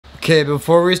Okay,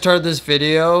 before we start this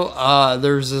video,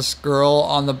 there's this girl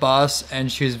on the bus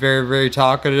and she was very, very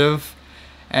talkative.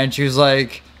 And she was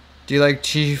like, "Do you like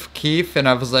Chief Keef?" And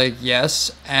I was like,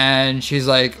 "Yes." And she's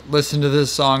like, "Listen to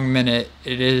this song Minute.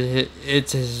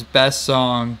 It's his best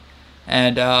song."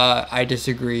 And I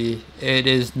disagree. It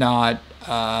is not.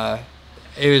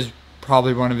 It was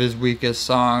probably one of his weakest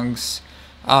songs.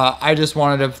 I just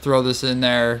wanted to throw this in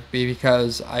there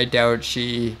because I doubt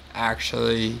she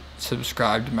actually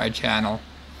subscribed to my channel.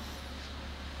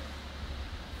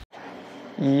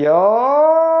 Yo,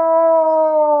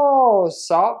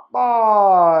 sup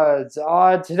buds?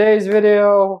 Today's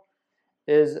video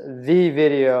is the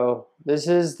video. This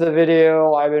is the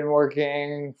video I've been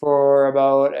working for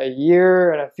about a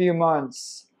year and a few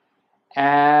months.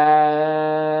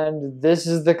 And this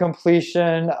is the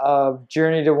completion of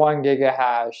Journey to 1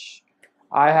 Gigahash.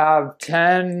 I have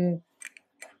 10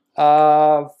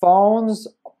 phones,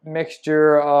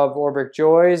 mixture of Orbic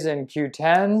Joys and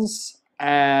Q10s,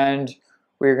 and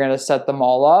we're going to set them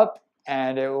all up,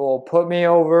 and it will put me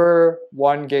over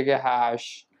 1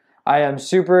 Gigahash. I am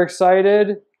super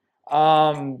excited.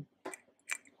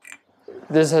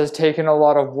 This has taken a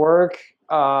lot of work.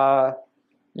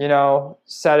 You know,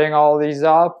 setting all these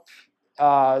up,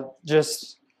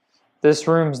 just this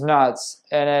room's nuts,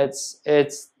 and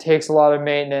it takes a lot of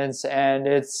maintenance, and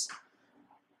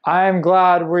I'm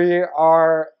glad we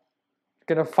are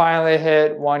gonna finally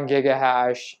hit 1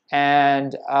 Gigahash,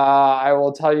 and I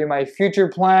will tell you my future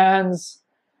plans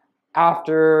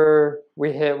after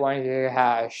we hit 1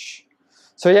 Gigahash.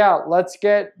 So yeah, let's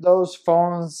get those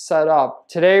phones set up.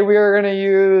 Today we are gonna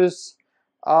use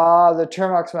the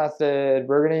Termux method.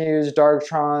 We're going to use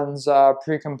Darktron's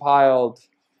pre-compiled.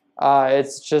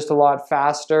 It's just a lot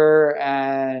faster,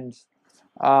 and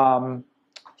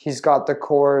he's got the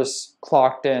cores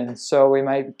clocked in, so we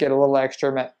might get a little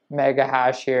extra mega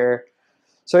hash here.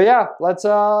 So yeah, let's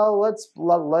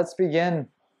begin.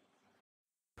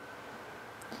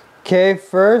 Okay,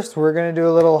 first we're gonna do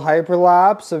a little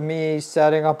hyperlapse of me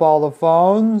setting up all the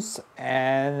phones,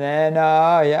 and then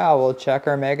yeah, we'll check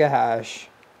our mega hash.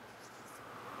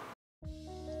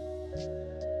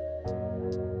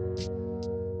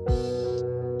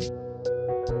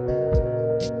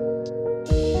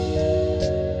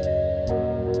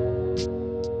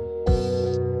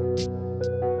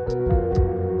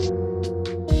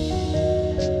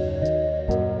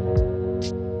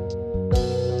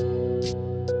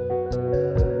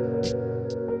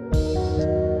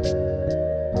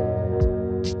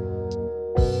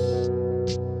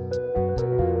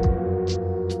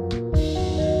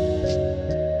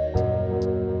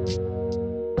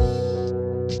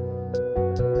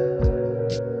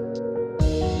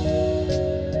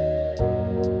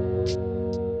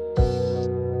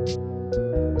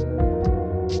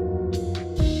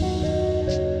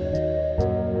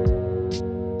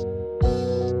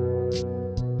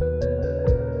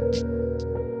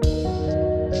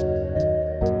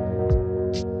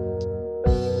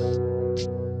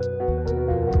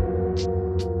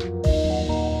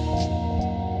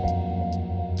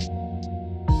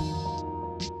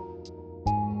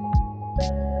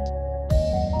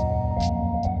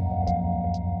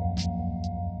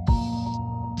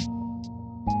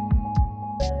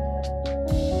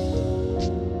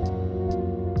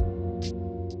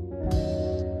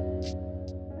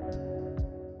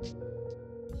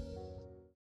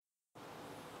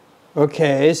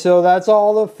 Okay, so that's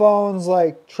all the phones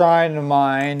like trying to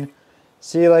mine.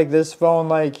 See, like this phone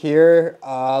like here,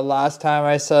 last time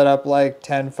I set up like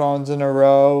 10 phones in a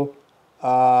row.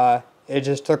 It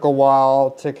just took a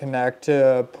while to connect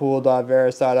to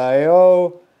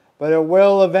pool.verus.io, but it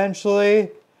will eventually.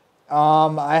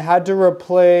 I had to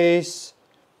replace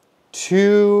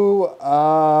 2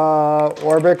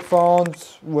 Orbic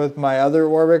phones with my other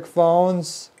Orbic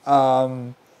phones.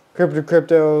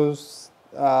 Crypto's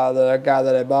the guy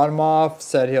that I bought them off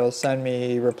said he'll send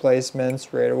me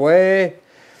replacements right away,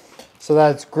 so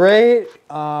that's great.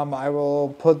 I will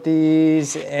put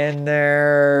these in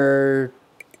their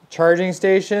charging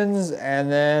stations, and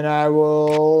then I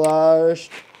will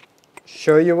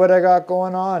show you what I got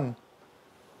going on.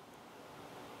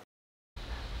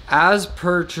 As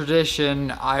per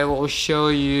tradition, I will show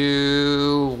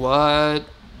you what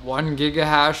 1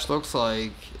 Gigahash looks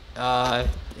like.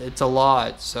 It's a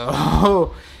lot,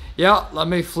 so yeah, let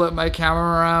me flip my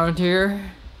camera around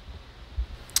here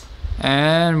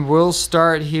and we'll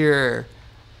start here.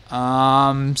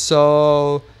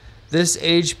 So this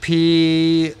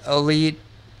HP Elite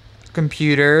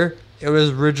computer, it was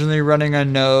originally running a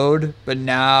node, but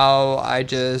now I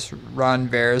just run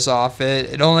Verus off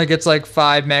it. It only gets like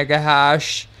 5 mega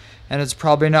hash, and it's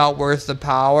probably not worth the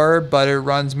power, but it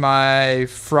runs my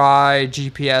Fry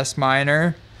GPS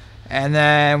miner. And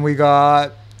then we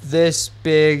got this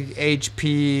big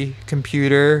HP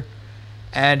computer,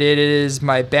 and it is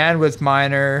my bandwidth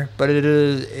miner, but it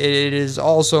is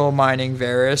also mining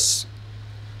Verus.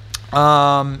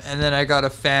 And then I got a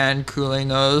fan cooling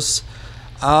those.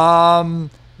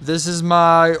 This is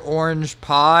my orange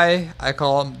Pi. I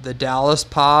call it the Dallas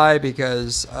Pi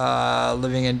because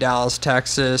living in Dallas,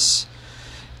 Texas,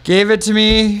 gave it to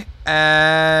me,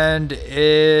 and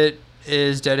it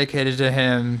is dedicated to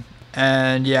him.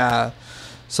 And yeah,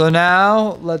 so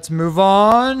now let's move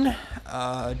on.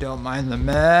 Don't mind the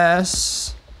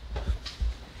mess.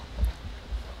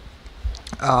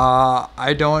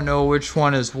 I don't know which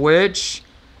one is which,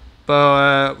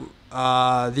 but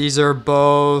these are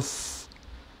both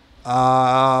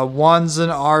one's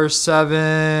an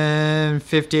R7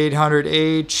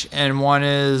 5800H and one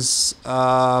is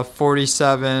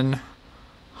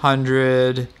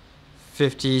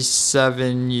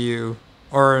 4757U,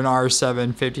 or an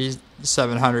R7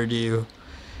 5700U.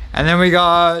 And then we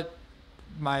got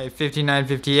my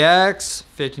 5950X,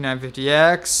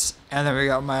 5950X, and then we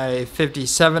got my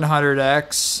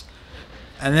 5700X.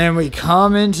 And then we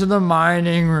come into the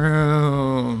mining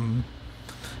room.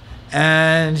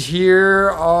 And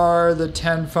here are the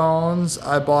 10 phones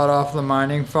I bought off the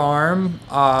mining farm.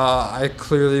 I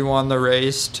clearly won the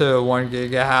race to 1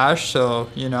 gigahash, so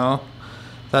you know,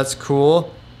 that's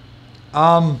cool.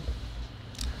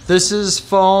 This is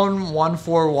phone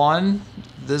 141.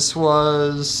 This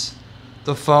was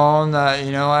the phone that,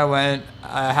 you know, I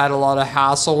had a lot of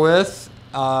hassle with.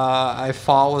 I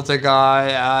fought with a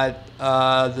guy at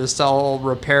the cell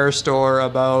repair store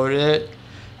about it.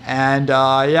 And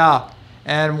yeah,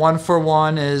 and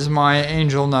 141 is my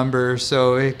angel number,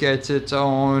 so it gets its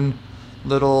own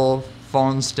little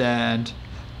phone stand.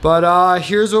 But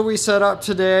here's what we set up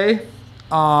today.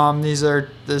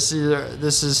 This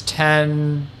is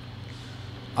 10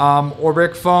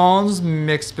 Orbic phones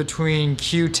mixed between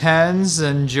Q10s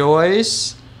and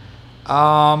Joys.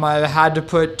 I had to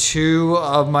put 2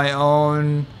 of my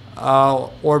own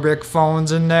Orbic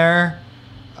phones in there.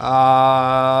 2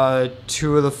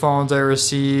 of the phones I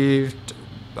received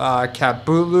kept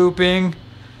boot looping,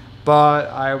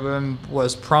 but I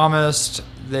was promised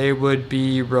they would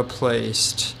be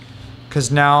replaced, because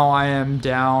now I am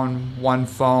down 1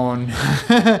 phone.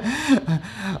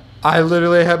 I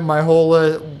literally have my whole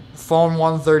phone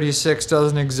 136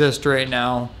 doesn't exist right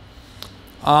now.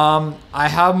 I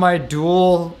have my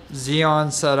dual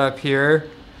Xeon set up here.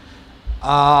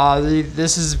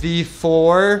 This is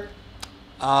V4.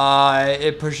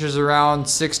 It pushes around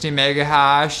 60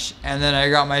 megahash, and then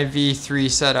I got my V3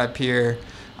 set up here.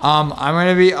 I'm going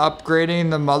to be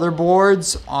upgrading the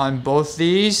motherboards on both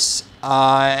these,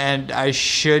 and I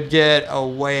should get a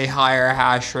way higher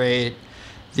hash rate.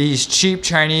 These cheap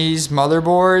Chinese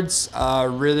motherboards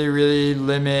really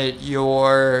limit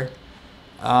your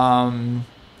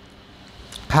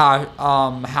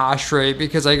hash rate,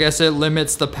 because I guess it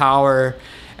limits the power.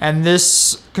 And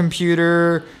this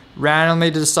computer randomly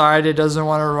decided it doesn't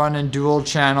want to run in dual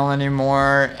channel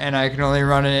anymore, and I can only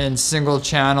run it in single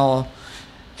channel.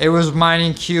 It was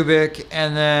mining cubic,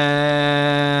 and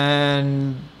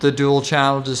then the dual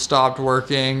channel just stopped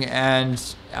working, and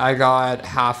I got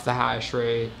half the hash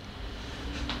rate.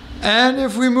 And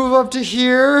if we move up to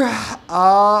here,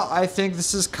 I think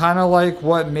this is kind of like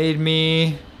what made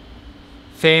me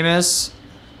famous,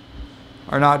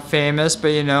 or not famous, but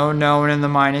you know, known in the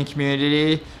mining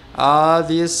community.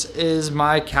 This is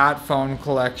my cat phone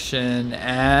collection,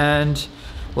 and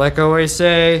like I always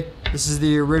say, this is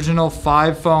the original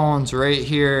 5 phones right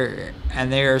here,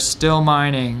 and they are still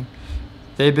mining.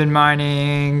 They've been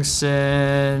mining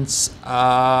since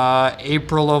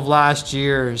April of last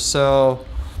year, so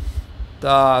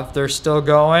they're still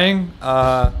going.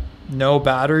 No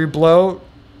battery bloat,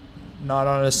 not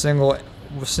on a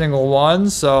single one,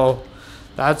 so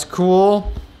that's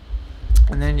cool.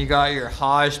 And then you got your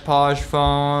hodgepodge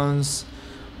phones,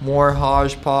 more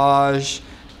hodgepodge.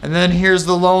 And then here's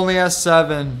the lonely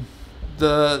S7,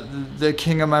 the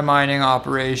king of my mining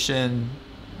operation,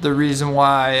 the reason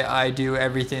why I do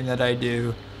everything that I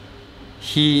do.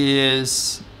 He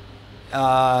is,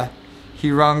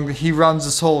 he runs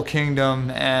this whole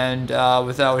kingdom, and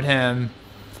without him,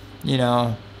 you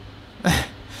know,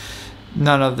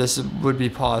 none of this would be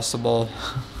possible.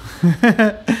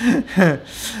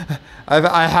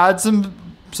 I had some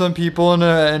people in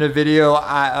a video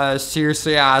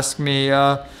seriously ask me,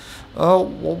 how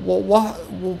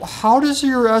does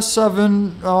your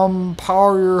S7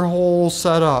 power your whole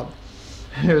setup?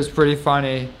 It was pretty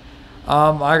funny.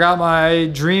 I got my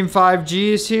Dream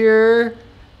 5Gs here.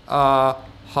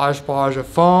 Hodgepodge of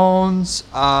phones.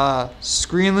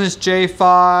 Screenless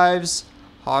J5s.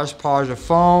 Hodgepodge of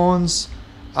phones.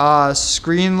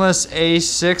 Screenless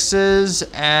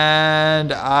A6s.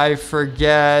 And I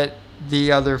forget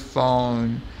the other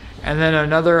phone. And then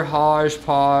another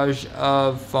hodgepodge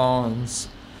of phones.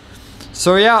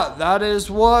 So yeah, that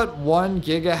is what 1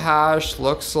 gigahash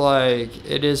looks like.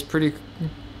 It is pretty,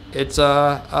 it's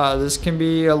this can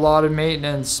be a lot of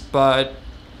maintenance, but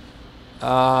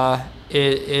it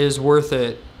is worth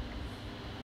it.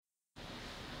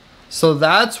 So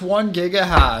that's 1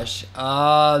 gigahash.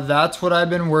 That's what I've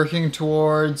been working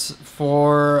towards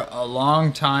for a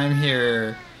long time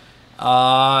here.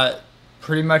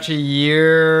 Pretty much a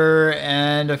year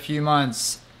and a few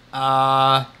months.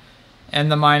 And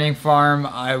the mining farm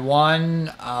I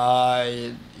won.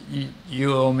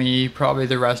 You owe me probably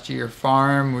the rest of your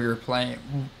farm. We were playing,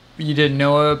 you didn't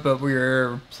know it, but we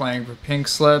were playing for pink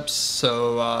slips.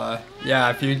 So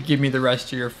yeah, if you'd give me the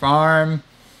rest of your farm,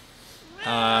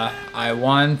 I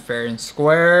won fair and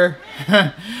square.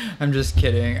 I'm just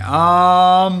kidding.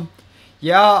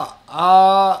 Yeah,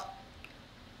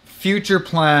 future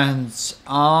plans.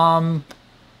 I'm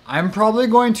probably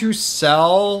going to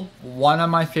sell one of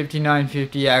my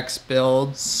 5950X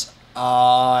builds,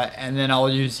 and then I'll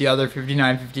use the other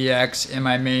 5950X in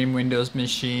my main Windows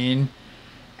machine.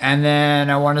 And then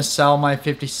I want to sell my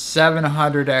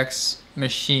 5700X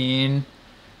machine.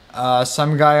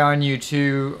 Some guy on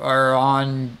YouTube or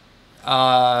on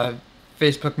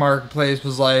Facebook Marketplace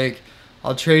was like,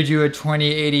 I'll trade you a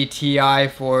 2080 Ti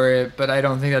for it, but I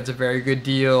don't think that's a very good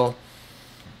deal.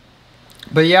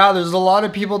 But yeah, there's a lot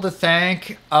of people to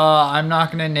thank. I'm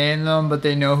not going to name them, but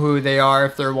they know who they are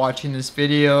if they're watching this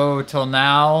video till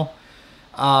now.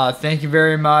 Thank you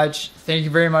very much. Thank you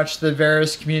very much to the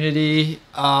Verus community.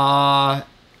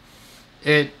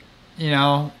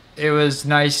 It was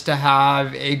nice to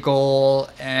have a goal,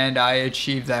 and I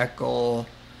achieved that goal.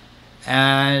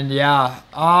 And yeah,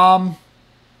 all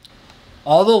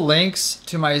the links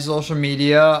to my social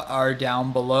media are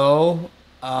down below.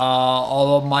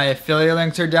 All of my affiliate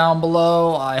links are down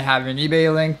below. I have an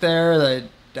eBay link there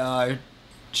that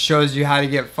shows you how to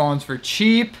get phones for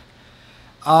cheap.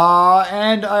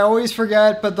 And I always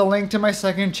forget, but the link to my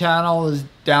second channel is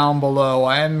down below.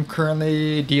 I am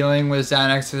currently dealing with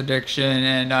Xanax addiction,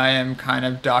 and I am kind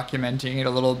of documenting it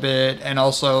a little bit. And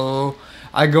also,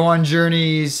 I go on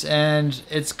journeys, and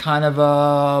it's kind of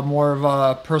a more of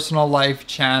a personal life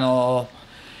channel.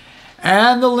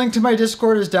 And the link to my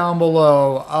Discord is down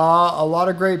below. A lot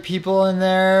of great people in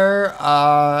there.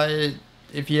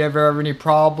 If you ever have any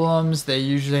problems, they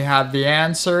usually have the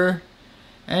answer.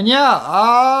 And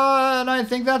yeah, and I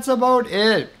think that's about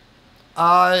it.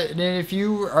 And if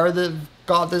you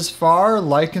got this far,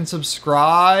 like and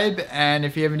subscribe. And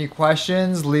if you have any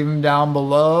questions, leave them down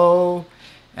below.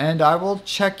 And I will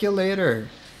check you later.